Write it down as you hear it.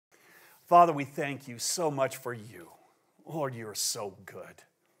Father, we thank you so much for you. Lord, you are so good.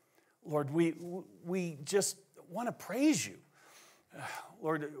 Lord, we just want to praise you.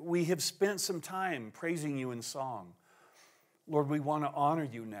 Lord, we have spent some time praising you in song. Lord, we want to honor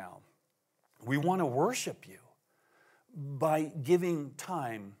you now. We want to worship you by giving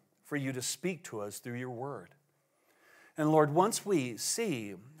time for you to speak to us through your word. And Lord, once we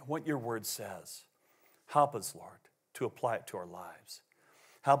see what your word says, help us, Lord, to apply it to our lives.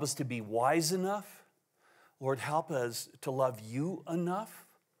 Help us to be wise enough. Lord, help us to love you enough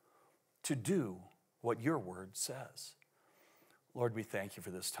to do what your word says. Lord, we thank you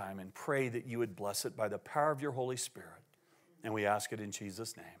for this time and pray that you would bless it by the power of your Holy Spirit. And we ask it in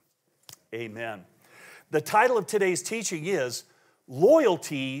Jesus' name. Amen. The title of today's teaching is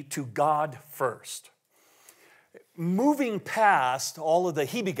Loyalty to God First. Moving past all of the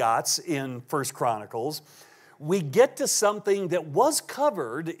he-begots in 1 Chronicles, we get to something that was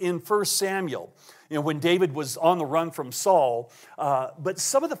covered in 1 Samuel, when David was on the run from Saul. But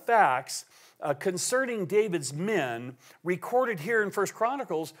some of the facts concerning David's men recorded here in 1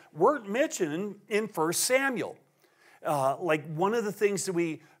 Chronicles weren't mentioned in 1 Samuel. Like one of the things that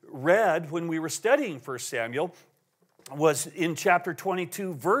we read when we were studying 1 Samuel was in chapter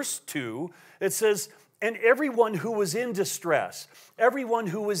 22, verse 2. It says, "And everyone who was in distress, everyone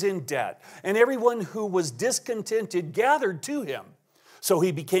who was in debt, and everyone who was discontented gathered to him. So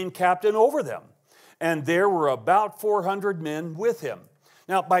he became captain over them. And there were about 400 men with him."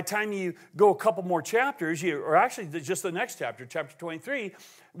 Now, by the time you go a couple more chapters, or actually just the next chapter, chapter 23,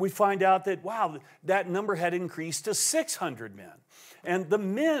 we find out that, wow, that number had increased to 600 men. And the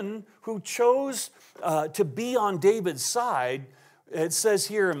men who chose to be on David's side, it says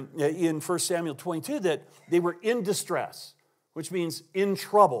here in 1 Samuel 22 that they were in distress, which means in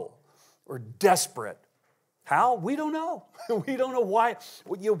trouble or desperate. How? We don't know. We don't know why.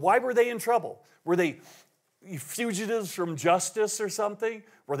 Why were they in trouble? Were they fugitives from justice or something?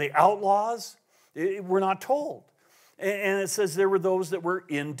 Were they outlaws? We're not told. And it says there were those that were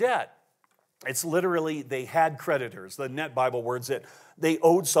in debt. It's literally they had creditors. The Net Bible words it, they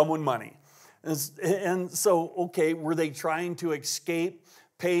owed someone money. And so, okay, were they trying to escape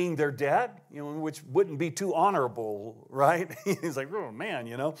paying their debt? Which wouldn't be too honorable, right? He's like, oh man,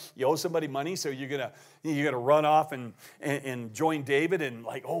 you owe somebody money, so you're gonna run off and join David and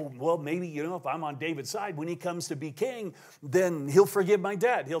like, oh well, maybe if I'm on David's side when he comes to be king, then he'll forgive my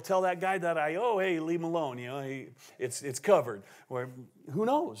debt. He'll tell that guy that I owe, hey, leave him alone. It's covered. Or who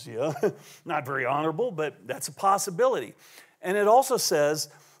knows? Not very honorable, but that's a possibility. And it also says,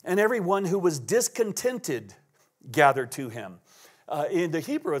 and everyone who was discontented gathered to him. In the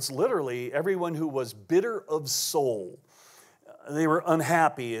Hebrew, it's literally everyone who was bitter of soul. They were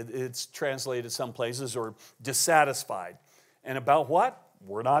unhappy, it's translated some places, or dissatisfied. And about what?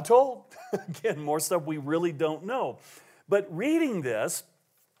 We're not told. Again, more stuff we really don't know. But reading this,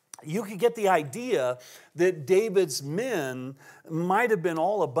 you could get the idea that David's men might have been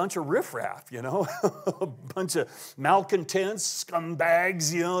all a bunch of riffraff, a bunch of malcontents,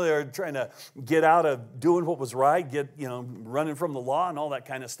 scumbags, they're trying to get out of doing what was right, running from the law and all that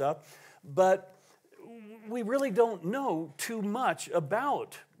kind of stuff. But we really don't know too much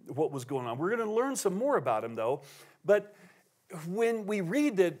about what was going on. We're going to learn some more about him, though. But when we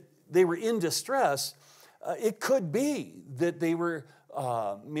read that they were in distress, it could be that they were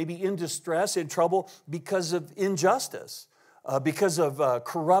maybe in distress, in trouble because of injustice, because of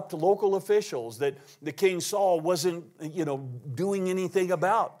corrupt local officials that the King Saul wasn't, doing anything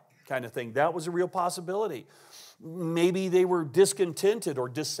about, kind of thing. That was a real possibility. Maybe they were discontented or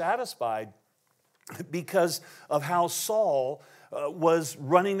dissatisfied because of how Saul was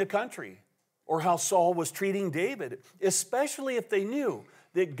running the country or how Saul was treating David, especially if they knew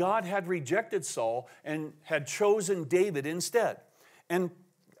that God had rejected Saul and had chosen David instead. And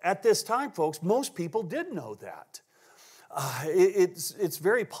at this time, folks, most people did know that. It's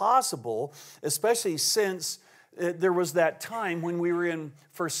very possible, especially since there was that time when we were in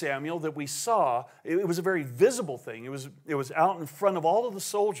 1 Samuel that we saw, it was a very visible thing. It was out in front of all of the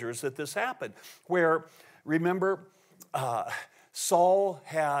soldiers that this happened, where, remember, Saul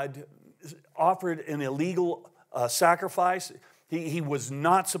had offered an illegal sacrifice. He was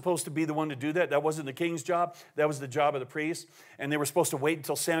not supposed to be the one to do that. That wasn't the king's job. That was the job of the priest. And they were supposed to wait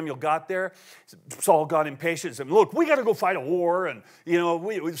until Samuel got there. Saul got impatient and said, look, we got to go fight a war. And,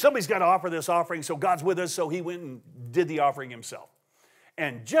 somebody's got to offer this offering, so God's with us. So he went and did the offering himself.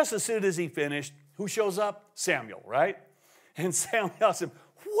 And just as soon as he finished, who shows up? Samuel, right? And Samuel asked him,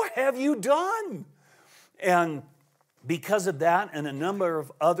 what have you done? And because of that and a number of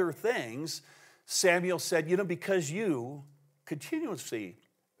other things, Samuel said, because you continuously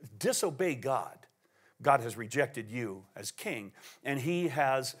disobey God, God has rejected you as king, and he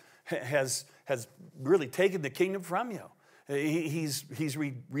has really taken the kingdom from you. He's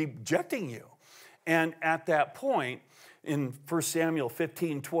rejecting you. And at that point, in 1 Samuel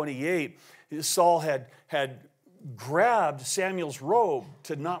 15:28, Saul had grabbed Samuel's robe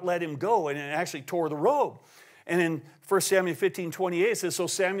to not let him go, and it actually tore the robe. And in 1 Samuel 15:28, it says, so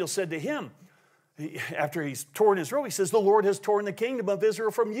Samuel said to him, after he's torn his robe, he says, the Lord has torn the kingdom of Israel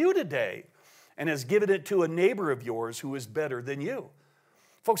from you today and has given it to a neighbor of yours who is better than you.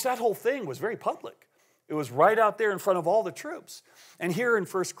 Folks, that whole thing was very public. It was right out there in front of all the troops. And here in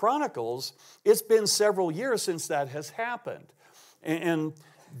 1 Chronicles, it's been several years since that has happened. And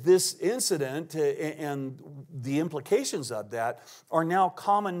this incident and the implications of that are now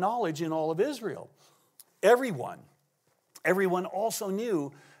common knowledge in all of Israel. Everyone also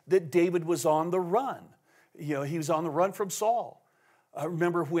knew that David was on the run. He was on the run from Saul. I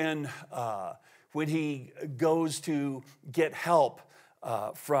remember when he goes to get help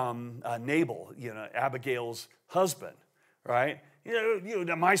from Nabal, Abigail's husband, right?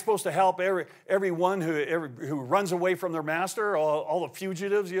 Am I supposed to help everyone who runs away from their master, all the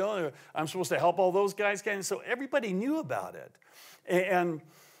fugitives? I'm supposed to help all those guys. So everybody knew about it, and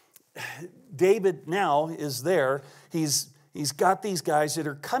David now is there. He's got these guys that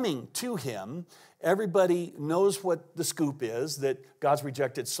are coming to him. Everybody knows what the scoop is, that God's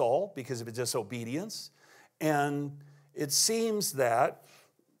rejected Saul because of his disobedience. And it seems that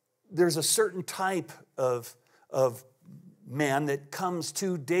there's a certain type of man that comes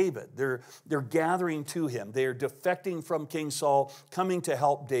to David. They're gathering to him. They're defecting from King Saul, coming to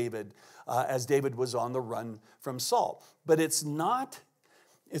help David as David was on the run from Saul. But it's not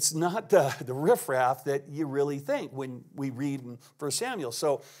the riffraff that you really think when we read in 1 Samuel.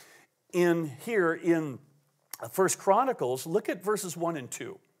 So in 1 Chronicles, look at verses 1 and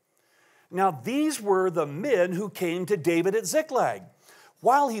 2. Now these were the men who came to David at Ziklag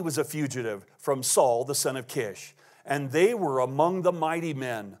while he was a fugitive from Saul, the son of Kish. And they were among the mighty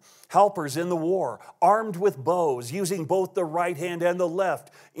men, helpers in the war, armed with bows, using both the right hand and the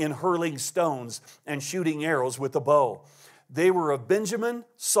left in hurling stones and shooting arrows with the bow. They were of Benjamin,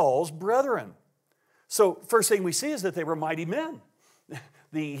 Saul's brethren. So first thing we see is that they were mighty men.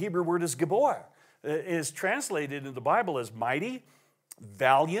 The Hebrew word is gibor. It is translated in the Bible as mighty,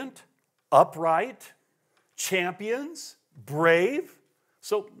 valiant, upright, champions, brave.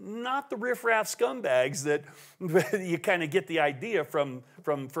 So not the riffraff scumbags that you kind of get the idea from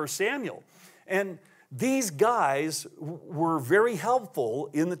 1 Samuel. And these guys were very helpful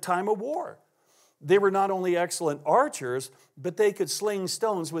in the time of war. They were not only excellent archers, but they could sling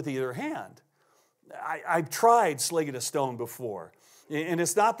stones with either hand. I've tried slinging a stone before. And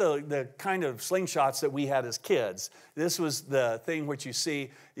it's not the kind of slingshots that we had as kids. This was the thing which you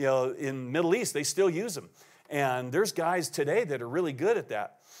see, in the Middle East, they still use them. And there's guys today that are really good at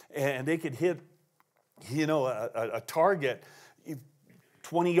that. And they could hit, a target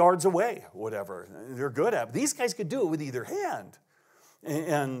 20 yards away, whatever. They're good at it. These guys could do it with either hand.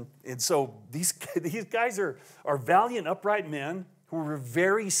 And so these guys are valiant, upright men who were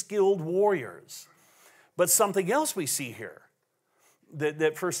very skilled warriors. But something else we see here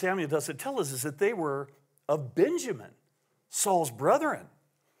that 1 Samuel doesn't tell us is that they were of Benjamin, Saul's brethren.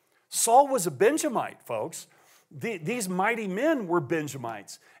 Saul was a Benjamite, folks. These mighty men were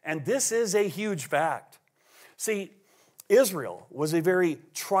Benjamites, and this is a huge fact. See, Israel was a very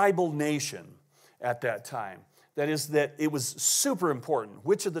tribal nation at that time. That is, that it was super important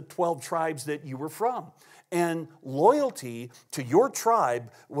which of the 12 tribes that you were from. And loyalty to your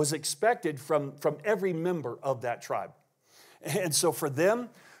tribe was expected from every member of that tribe. And so for them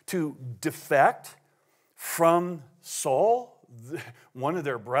to defect from Saul, one of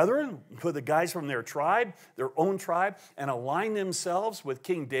their brethren, with the guys from their tribe, their own tribe, and align themselves with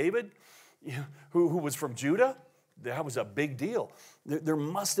King David, who was from Judah, that was a big deal. There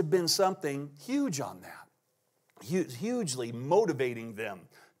must have been something huge on that. Hugely motivating them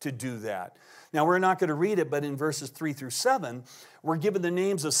to do that. Now, we're not going to read it, but in verses 3 through 7, we're given the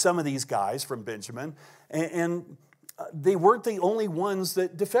names of some of these guys from Benjamin, and they weren't the only ones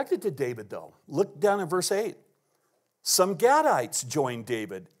that defected to David, though. Look down at verse 8. Some Gadites joined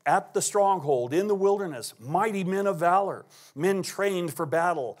David at the stronghold in the wilderness, mighty men of valor, men trained for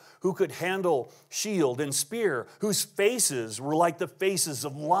battle, who could handle shield and spear, whose faces were like the faces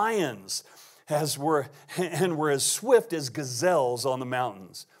of lions, were as swift as gazelles on the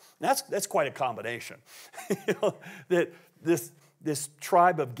mountains. That's quite a combination. That this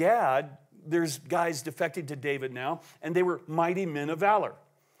tribe of Gad, there's guys defected to David now, and they were mighty men of valor,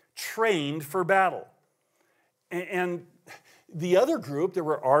 trained for battle. And the other group, there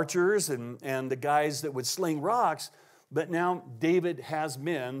were archers and the guys that would sling rocks, but now David has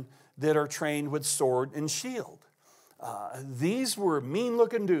men that are trained with sword and shield. These were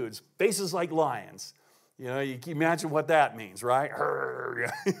mean-looking dudes, faces like lions. You know, you can imagine what that means, right?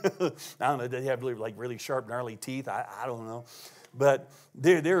 I don't know, they have like really sharp, gnarly teeth. I don't know. But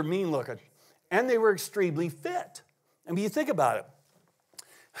they're mean-looking. And they were extremely fit. I mean, you think about it.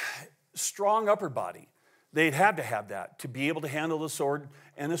 Strong upper body. They'd have to have that to be able to handle the sword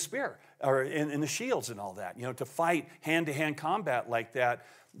and the spear, or in the shields and all that. You know, to fight hand-to-hand combat like that,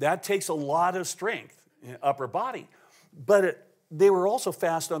 that takes a lot of strength, upper body. But they were also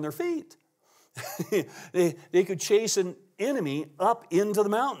fast on their feet. they could chase an enemy up into the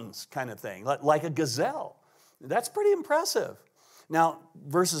mountains, kind of thing, like a gazelle. That's pretty impressive. Now,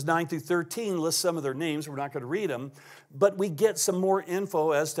 verses 9 through 13 list some of their names. We're not going to read them, but we get some more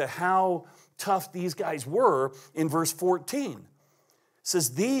info as to how tough these guys were in verse 14. It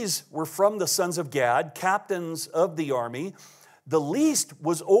says, these were from the sons of Gad, captains of the army. The least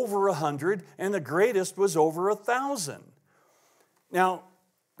was over 100, and the greatest was over 1,000. Now,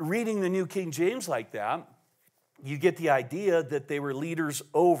 reading the New King James like that, you get the idea that they were leaders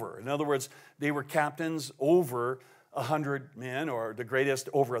over. In other words, they were captains over 100 men, or the greatest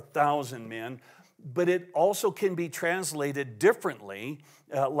over 1,000 men. But it also can be translated differently,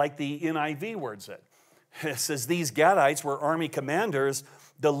 like the NIV words it. It says, these Gadites were army commanders.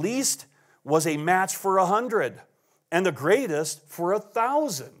 The least was a match for 100, and the greatest for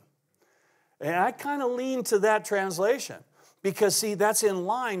 1,000. And I kind of lean to that translation. Because, see, that's in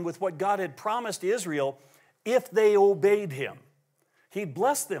line with what God had promised Israel if they obeyed him. He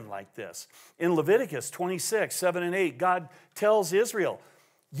blessed them like this. In Leviticus 26, 7 and 8, God tells Israel,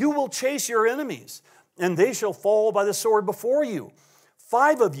 you will chase your enemies, and they shall fall by the sword before you.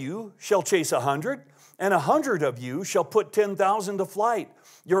 5 of you shall chase 100, and 100 of you shall put 10,000 to flight.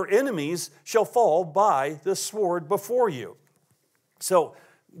 Your enemies shall fall by the sword before you. So,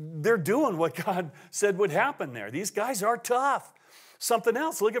 they're doing what God said would happen there. These guys are tough. Something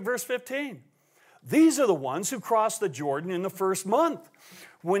else, look at verse 15. These are the ones who crossed the Jordan in the first month,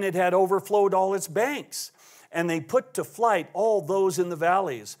 when it had overflowed all its banks, and they put to flight all those in the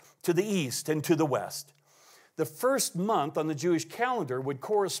valleys, to the east and to the west. The first month on the Jewish calendar would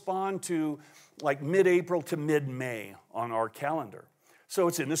correspond to like mid-April to mid-May on our calendar. So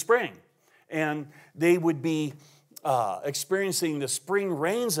it's in the spring. And they would be experiencing the spring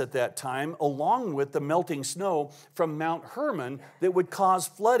rains at that time, along with the melting snow from Mount Hermon that would cause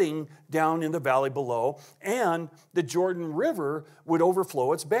flooding down in the valley below, and the Jordan River would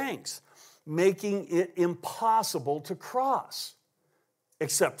overflow its banks, making it impossible to cross,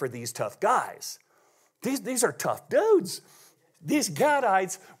 except for these tough guys. These are tough dudes. These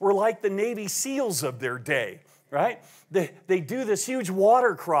Gadites were like the Navy SEALs of their day, right? They do this huge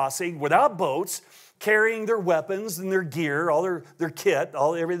water crossing without boats, carrying their weapons and their gear, all their kit,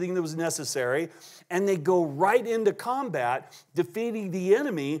 everything that was necessary, and they go right into combat, defeating the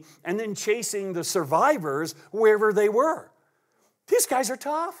enemy and then chasing the survivors wherever they were. These guys are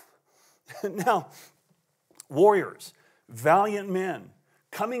tough. Now, warriors, valiant men,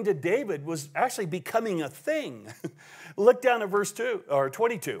 coming to David was actually becoming a thing. Look down at verse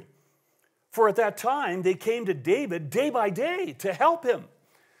 22. For at that time they came to David day by day to help him,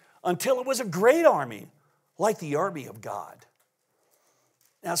 until it was a great army, like the army of God.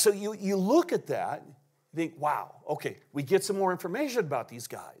 Now, so you look at that, you think, wow, okay, we get some more information about these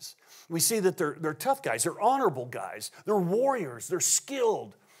guys. We see that they're tough guys, they're honorable guys, they're warriors, they're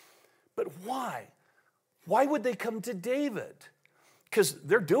skilled. But why? Why would they come to David? Because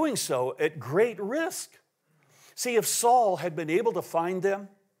they're doing so at great risk. See, if Saul had been able to find them,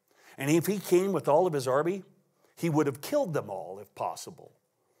 and if he came with all of his army, he would have killed them all if possible.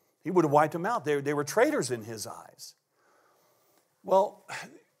 He would have wiped them out. They were traitors in his eyes. Well,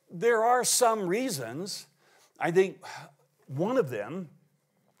 there are some reasons. I think one of them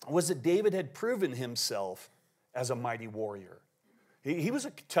was that David had proven himself as a mighty warrior. He was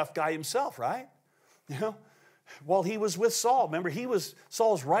a tough guy himself, right? You know, while he was with Saul. Remember, he was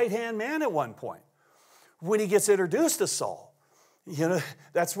Saul's right-hand man at one point. When he gets introduced to Saul, you know,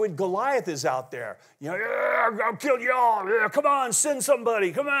 that's when Goliath is out there. You know, yeah, I'll kill you all. Yeah, come on, send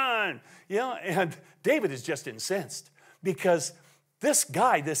somebody. Come on. You know, and David is just incensed because this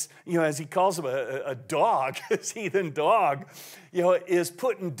guy, you know, as he calls him a dog, this heathen dog, you know, is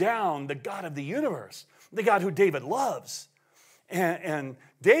putting down the God of the universe, the God who David loves. And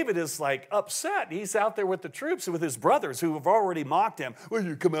David is like upset. He's out there with the troops and with his brothers who have already mocked him. Well,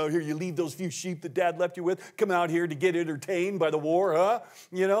 you come out here, you leave those few sheep that Dad left you with, come out here to get entertained by the war, huh?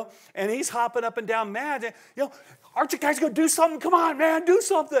 And he's hopping up and down mad. Aren't you guys going to do something? Come on, man, do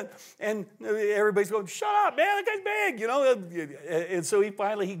something. And everybody's going, shut up, man, that guy's big, And so he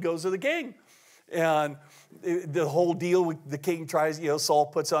finally goes to the king. And the whole deal, the king tries, Saul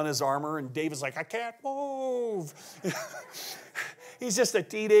puts on his armor, and David's like, I can't move. He's just a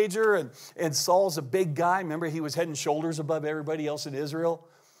teenager, and Saul's a big guy. Remember, he was head and shoulders above everybody else in Israel.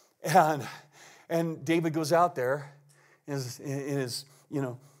 And David goes out there in his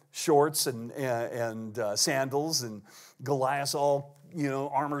shorts and sandals, and Goliath's all,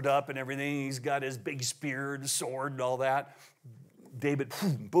 armored up and everything. He's got his big spear and sword and all that. David,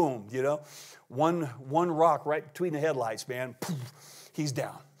 boom, one rock right between the headlights, man, he's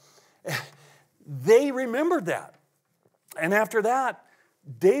down. They remembered that. And after that,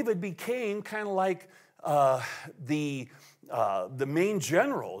 David became kind of like the main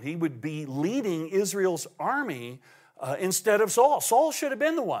general. He would be leading Israel's army instead of Saul. Saul should have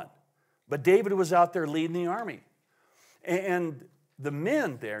been the one, but David was out there leading the army. And the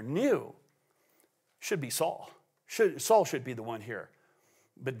men there knew, should be Saul. Saul should be the one here.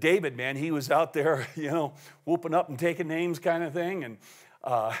 But David, man, he was out there, whooping up and taking names kind of thing. And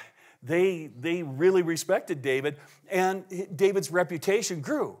they really respected David. And David's reputation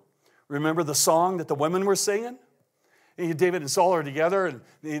grew. Remember the song that the women were singing? And David and Saul are together, and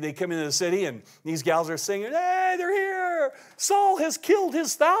they come into the city, and these gals are singing, hey, they're here. Saul has killed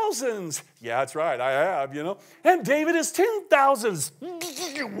his thousands. Yeah, that's right, I have, And David has 10,000s.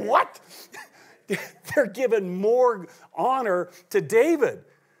 What? They're giving more honor to David.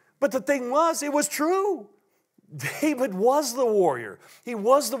 But the thing was, it was true. David was the warrior. He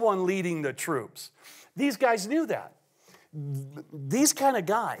was the one leading the troops. These guys knew that. These kind of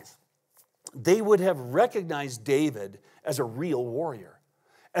guys, they would have recognized David as a real warrior,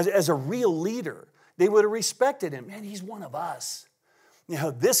 as a real leader. They would have respected him. Man, he's one of us.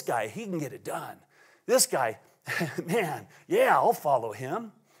 This guy, he can get it done. This guy, man, yeah, I'll follow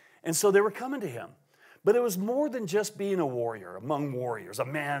him. And so they were coming to him. But it was more than just being a warrior among warriors, a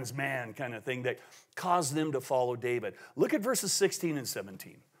man's man kind of thing that caused them to follow David. Look at verses 16 and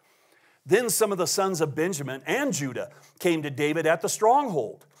 17. Then some of the sons of Benjamin and Judah came to David at the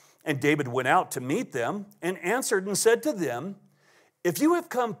stronghold. And David went out to meet them and answered and said to them, if you have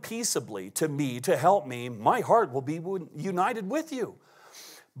come peaceably to me to help me, my heart will be united with you.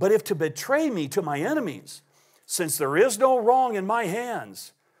 But if to betray me to my enemies, since there is no wrong in my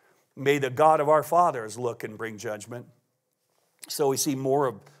hands, may the God of our fathers look and bring judgment. So we see more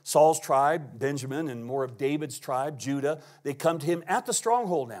of Saul's tribe, Benjamin, and more of David's tribe, Judah. They come to him at the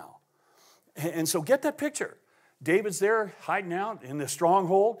stronghold now. And so get that picture. David's there hiding out in the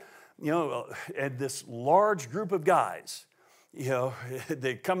stronghold, and this large group of guys,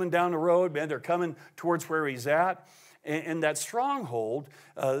 they're coming down the road, man, they're coming towards where he's at. And that stronghold,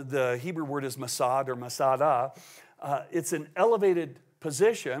 the Hebrew word is masad or masada, it's an elevated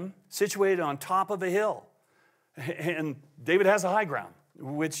position situated on top of a hill. And David has a high ground,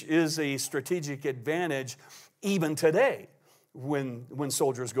 which is a strategic advantage even today when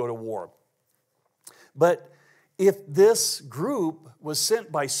soldiers go to war. But if this group was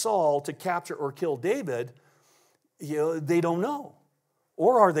sent by Saul to capture or kill David, they don't know.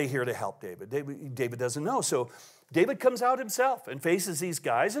 Or are they here to help David? David doesn't know. So David comes out himself and faces these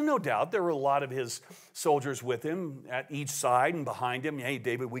guys, and no doubt there were a lot of his soldiers with him at each side and behind him. Hey,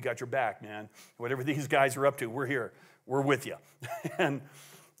 David, we got your back, man. Whatever these guys are up to, we're here. We're with you. And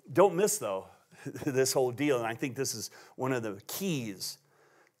don't miss, though, this whole deal, and I think this is one of the keys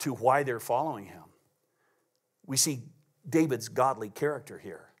to why they're following him. We see David's godly character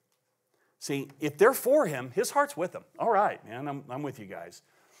here. See, if they're for him, his heart's with them. All right, man, I'm with you guys.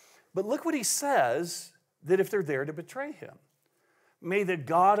 But look what he says, that if they're there to betray him. May the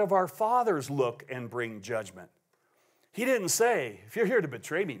God of our fathers look and bring judgment. He didn't say, if you're here to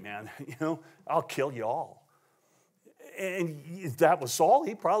betray me, man, I'll kill you all. And if that was Saul,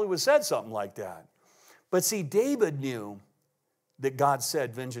 he probably would have said something like that. But see, David knew that God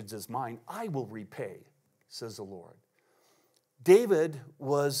said, vengeance is mine, I will repay, says the Lord. David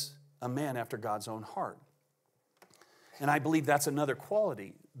was a man after God's own heart. And I believe that's another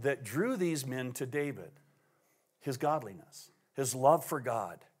quality that drew these men to David. His godliness, his love for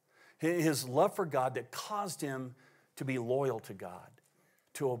God. His love for God that caused him to be loyal to God,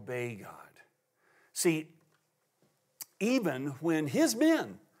 to obey God. See, even when his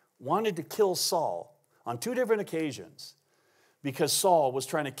men wanted to kill Saul on 2 different occasions because Saul was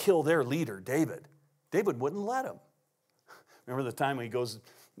trying to kill their leader, David wouldn't let him. Remember the time when he goes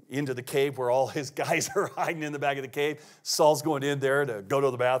into the cave where all his guys are hiding in the back of the cave? Saul's going in there to go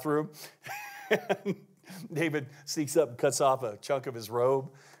to the bathroom. David sneaks up and cuts off a chunk of his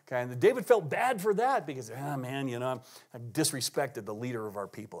robe. And David felt bad for that because, man, you know, I disrespected the leader of our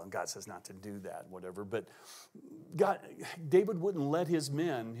people. And God says not to do that, whatever. But David wouldn't let his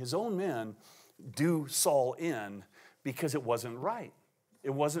men, his own men, do Saul in because it wasn't right.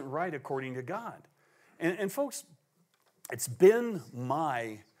 It wasn't right according to God. And folks, it's been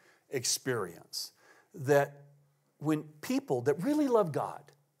my experience that when people that really love God,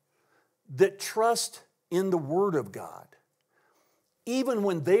 that trust in the Word of God, even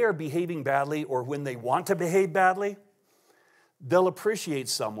when they are behaving badly or when they want to behave badly, they'll appreciate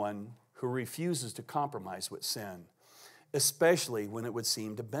someone who refuses to compromise with sin, especially when it would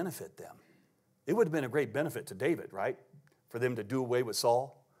seem to benefit them. It would have been a great benefit to David, right? For them to do away with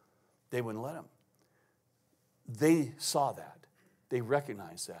Saul. They wouldn't let him. They saw that. They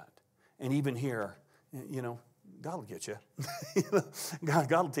recognized that. And even here, you know, God will get you.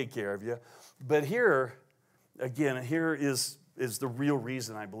 God will take care of you. But here, again, here is the real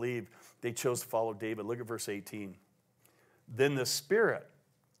reason I believe they chose to follow David. Look at verse 18. Then the Spirit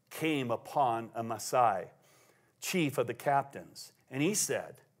came upon Amasai, chief of the captains, and he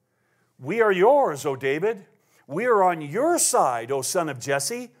said, "We are yours, O David. We are on your side, O son of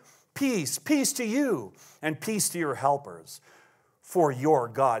Jesse. Peace, peace to you, and peace to your helpers, for your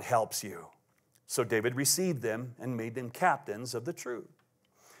God helps you." So David received them and made them captains of the troop.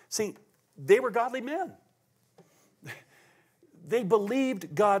 See, they were godly men. They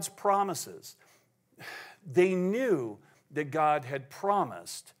believed God's promises. They knew that God had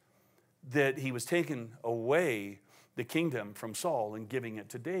promised that he was taking away the kingdom from Saul and giving it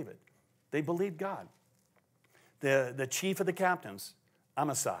to David. They believed God. The chief of the captains,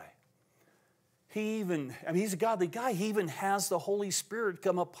 Amasai, he's a godly guy. He even has the Holy Spirit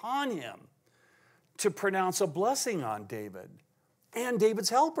come upon him to pronounce a blessing on David and David's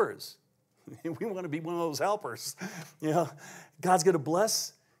helpers. We want to be one of those helpers. You know, God's going to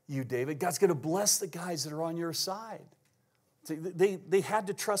bless you, David. God's going to bless the guys that are on your side. See, they had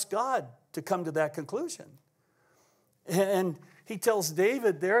to trust God to come to that conclusion. And he tells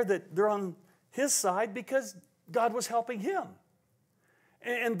David there that they're on his side because God was helping him.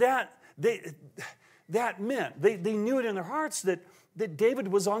 And that meant, they knew it in their hearts that David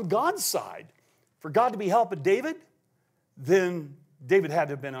was on God's side. For God to be helping David, then David had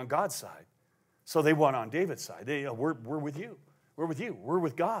to have been on God's side. So they went on David's side. We're with you. We're with you. We're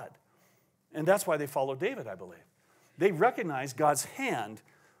with God. And that's why they followed David, I believe. They recognized God's hand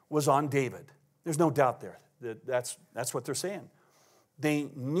was on David. There's no doubt there. That's what they're saying. They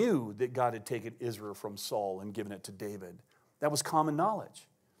knew that God had taken Israel from Saul and given it to David. That was common knowledge.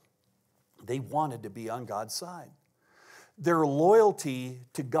 They wanted to be on God's side. Their loyalty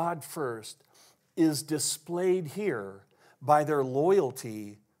to God first is displayed here by their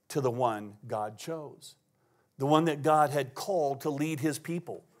loyalty to the one God chose, the one that God had called to lead his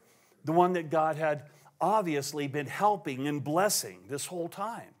people, the one that God had obviously been helping and blessing this whole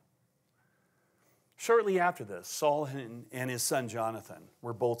time. Shortly after this, Saul and his son Jonathan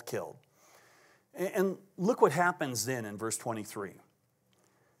were both killed. And look what happens then in verse 23.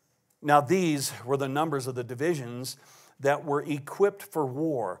 Now these were the numbers of the divisions that were equipped for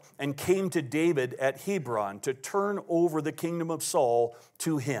war and came to David at Hebron to turn over the kingdom of Saul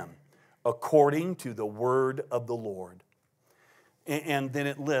to him, according to the word of the Lord. And then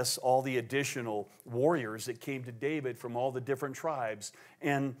it lists all the additional warriors that came to David from all the different tribes,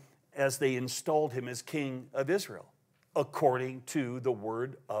 and as they installed him as king of Israel, according to the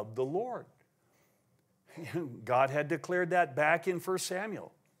word of the Lord. God had declared that back in 1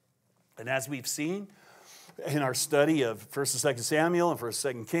 Samuel. And as we've seen in our study of 1st and 2nd Samuel and 1st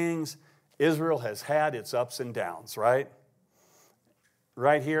and 2nd Kings, Israel has had its ups and downs, right?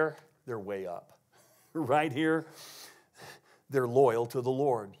 Right here, they're way up. Right here, they're loyal to the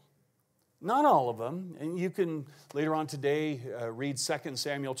Lord. Not all of them, and you can later on today read 2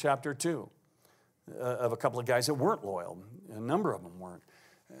 Samuel chapter 2 of a couple of guys that weren't loyal. A number of them weren't.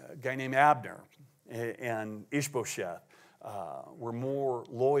 A guy named Abner and Ishbosheth were more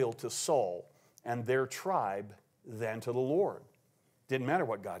loyal to Saul and their tribe than to the Lord. Didn't matter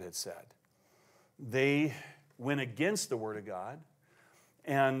what God had said. They went against the word of God,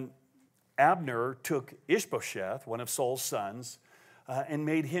 and Abner took Ishbosheth, one of Saul's sons, and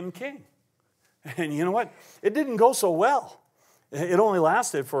made him king. And you know what? It didn't go so well. It only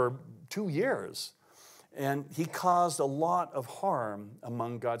lasted for 2 years. And he caused a lot of harm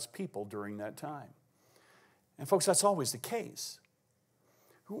among God's people during that time. And folks, that's always the case.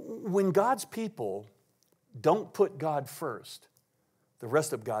 When God's people don't put God first, the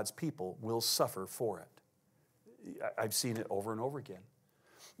rest of God's people will suffer for it. I've seen it over and over again.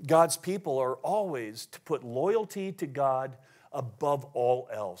 God's people are always to put loyalty to God above all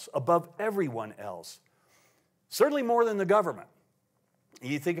else, above everyone else. Certainly more than the government.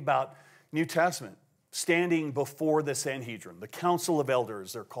 You think about New Testament, standing before the Sanhedrin, the Council of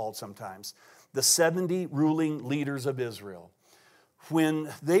Elders, they're called sometimes, the 70 ruling leaders of Israel.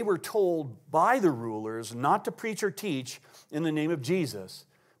 When they were told by the rulers not to preach or teach in the name of Jesus,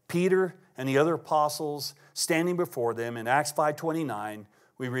 Peter and the other apostles standing before them in Acts 5:29,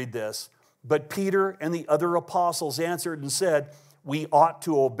 we read this, "But Peter and the other apostles answered and said, 'We ought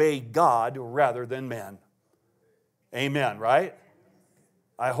to obey God rather than men.'" Amen, right?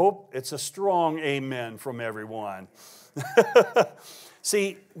 I hope it's a strong amen from everyone.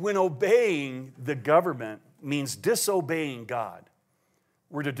 See, when obeying the government means disobeying God,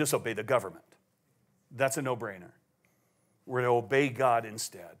 we're to disobey the government. That's a no-brainer. We're to obey God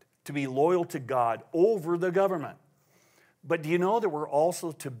instead, to be loyal to God over the government. But do you know that we're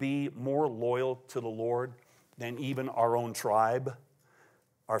also to be more loyal to the Lord than even our own tribe,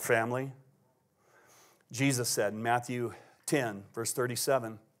 our family? Jesus said in Matthew 10, verse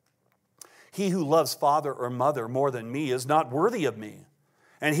 37, "He who loves father or mother more than me is not worthy of me,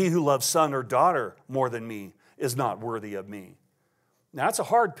 and he who loves son or daughter more than me is not worthy of me." Now, that's a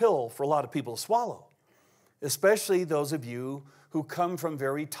hard pill for a lot of people to swallow, especially those of you who come from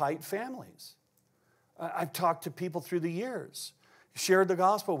very tight families. I've talked to people through the years, shared the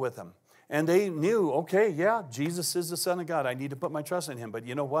gospel with them, and they knew, okay, yeah, Jesus is the Son of God. I need to put my trust in him. But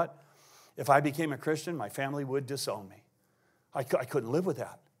you know what? If I became a Christian, my family would disown me. I couldn't live with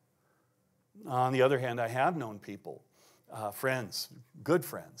that. On the other hand, I have known people, friends, good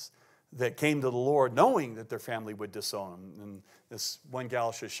friends, that came to the Lord knowing that their family would disown them. And this one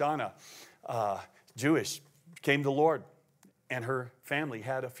gal, Shoshana, Jewish, came to the Lord, and her family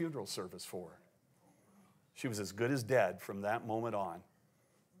had a funeral service for her. She was as good as dead from that moment on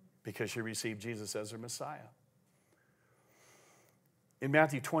because she received Jesus as her Messiah. In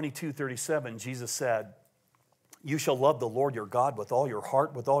Matthew 22:37, Jesus said, "You shall love the Lord your God with all your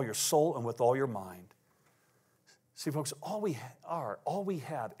heart, with all your soul, and with all your mind." See, folks, all we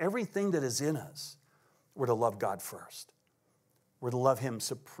have, everything that is in us, we're to love God first. We're to love him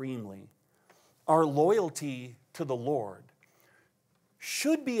supremely. Our loyalty to the Lord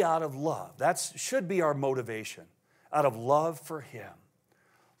should be out of love. That should be our motivation, out of love for him.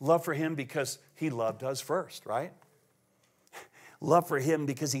 Love for him because he loved us first, right? Love for him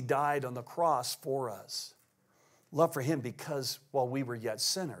because he died on the cross for us. Love for him because while we were yet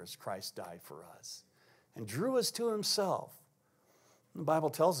sinners, Christ died for us and drew us to himself. The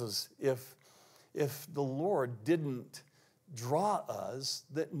Bible tells us if the Lord didn't draw us,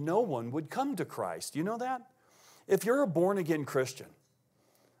 that no one would come to Christ. You know that? If you're a born-again Christian,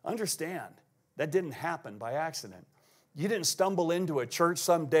 understand that didn't happen by accident. You didn't stumble into a church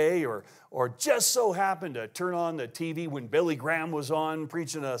someday or just so happened to turn on the TV when Billy Graham was on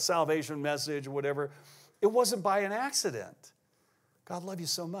preaching a salvation message or whatever. It wasn't by an accident. God loved you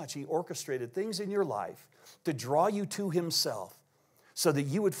so much. He orchestrated things in your life to draw you to himself so that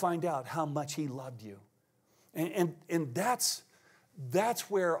you would find out how much he loved you. And that's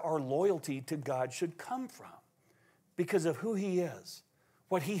where our loyalty to God should come from, because of who he is,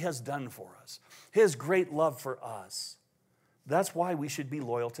 what he has done for us, his great love for us. That's why we should be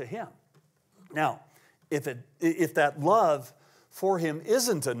loyal to him. Now, if that love for him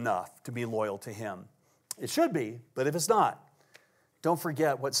isn't enough to be loyal to him, it should be, but if it's not, don't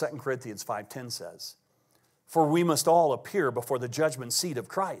forget what 2 Corinthians 5:10 says. "For we must all appear before the judgment seat of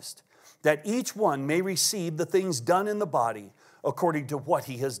Christ, that each one may receive the things done in the body according to what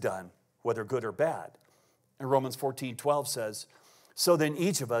he has done, whether good or bad." And Romans 14:12 says, "So then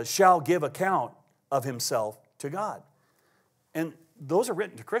each of us shall give account of himself to God." And those are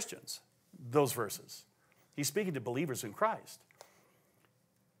written to Christians, those verses. He's speaking to believers in Christ.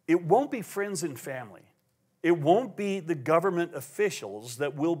 It won't be friends and family. It won't be the government officials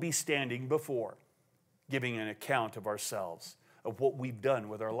that we'll be standing before, giving an account of ourselves, of what we've done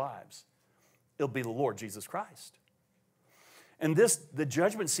with our lives. It'll be the Lord Jesus Christ. And the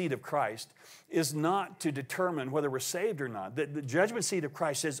judgment seat of Christ is not to determine whether we're saved or not. The judgment seat of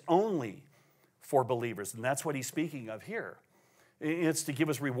Christ is only for believers, and that's what he's speaking of here. It's to give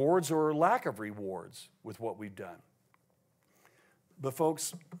us rewards or lack of rewards with what we've done. But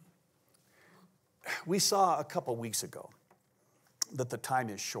folks, we saw a couple weeks ago that the time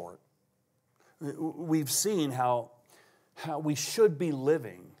is short. We've seen how we should be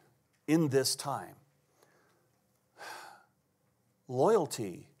living in this time.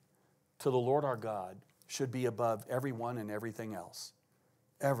 Loyalty to the Lord our God should be above everyone and everything else.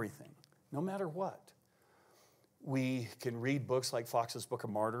 Everything, no matter what. We can read books like Fox's Book of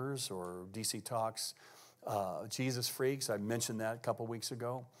Martyrs or DC Talks, Jesus Freaks, I mentioned that a couple weeks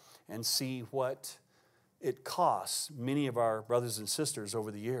ago, and see what it costs many of our brothers and sisters over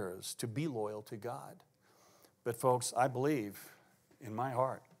the years to be loyal to God. But folks, I believe in my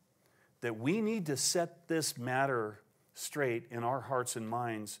heart that we need to set this matter straight in our hearts and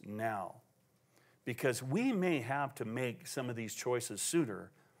minds now, because we may have to make some of these choices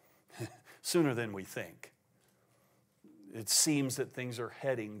sooner than we think. It seems that things are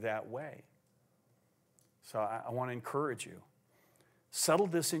heading that way. So I want to encourage you. Settle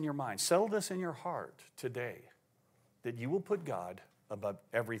this in your mind. Settle this in your heart today, that you will put God above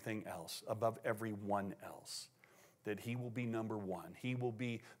everything else, above everyone else, that He will be number one. He will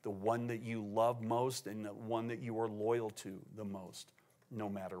be the one that you love most and the one that you are loyal to the most, no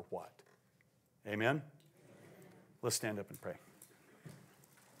matter what. Amen? Let's stand up and pray.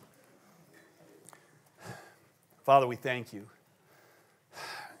 Father, we thank you.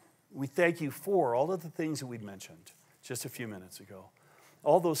 We thank you for all of the things that we mentioned just a few minutes ago.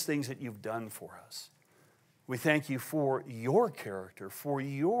 All those things that you've done for us. We thank you for your character, for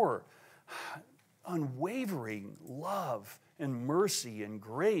your unwavering love and mercy and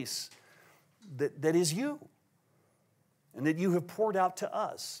grace that is you and that you have poured out to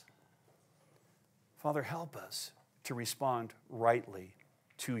us. Father, help us to respond rightly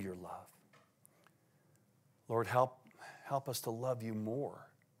to your love. Lord, help us to love you more.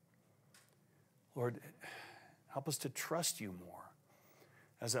 Lord, help us to trust you more.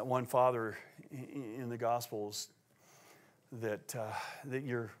 As that one father in the Gospels that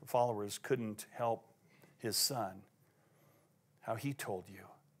your followers couldn't help his son, how he told you,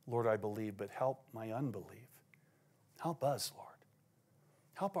 Lord, I believe, but help my unbelief. Help us, Lord.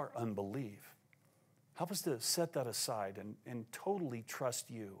 Help our unbelief. Help us to set that aside and totally trust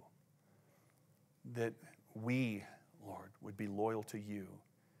you, that we, Lord, would be loyal to you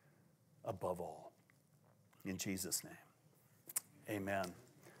above all. In Jesus' name, amen.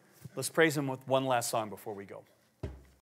 Let's praise Him with one last song before we go.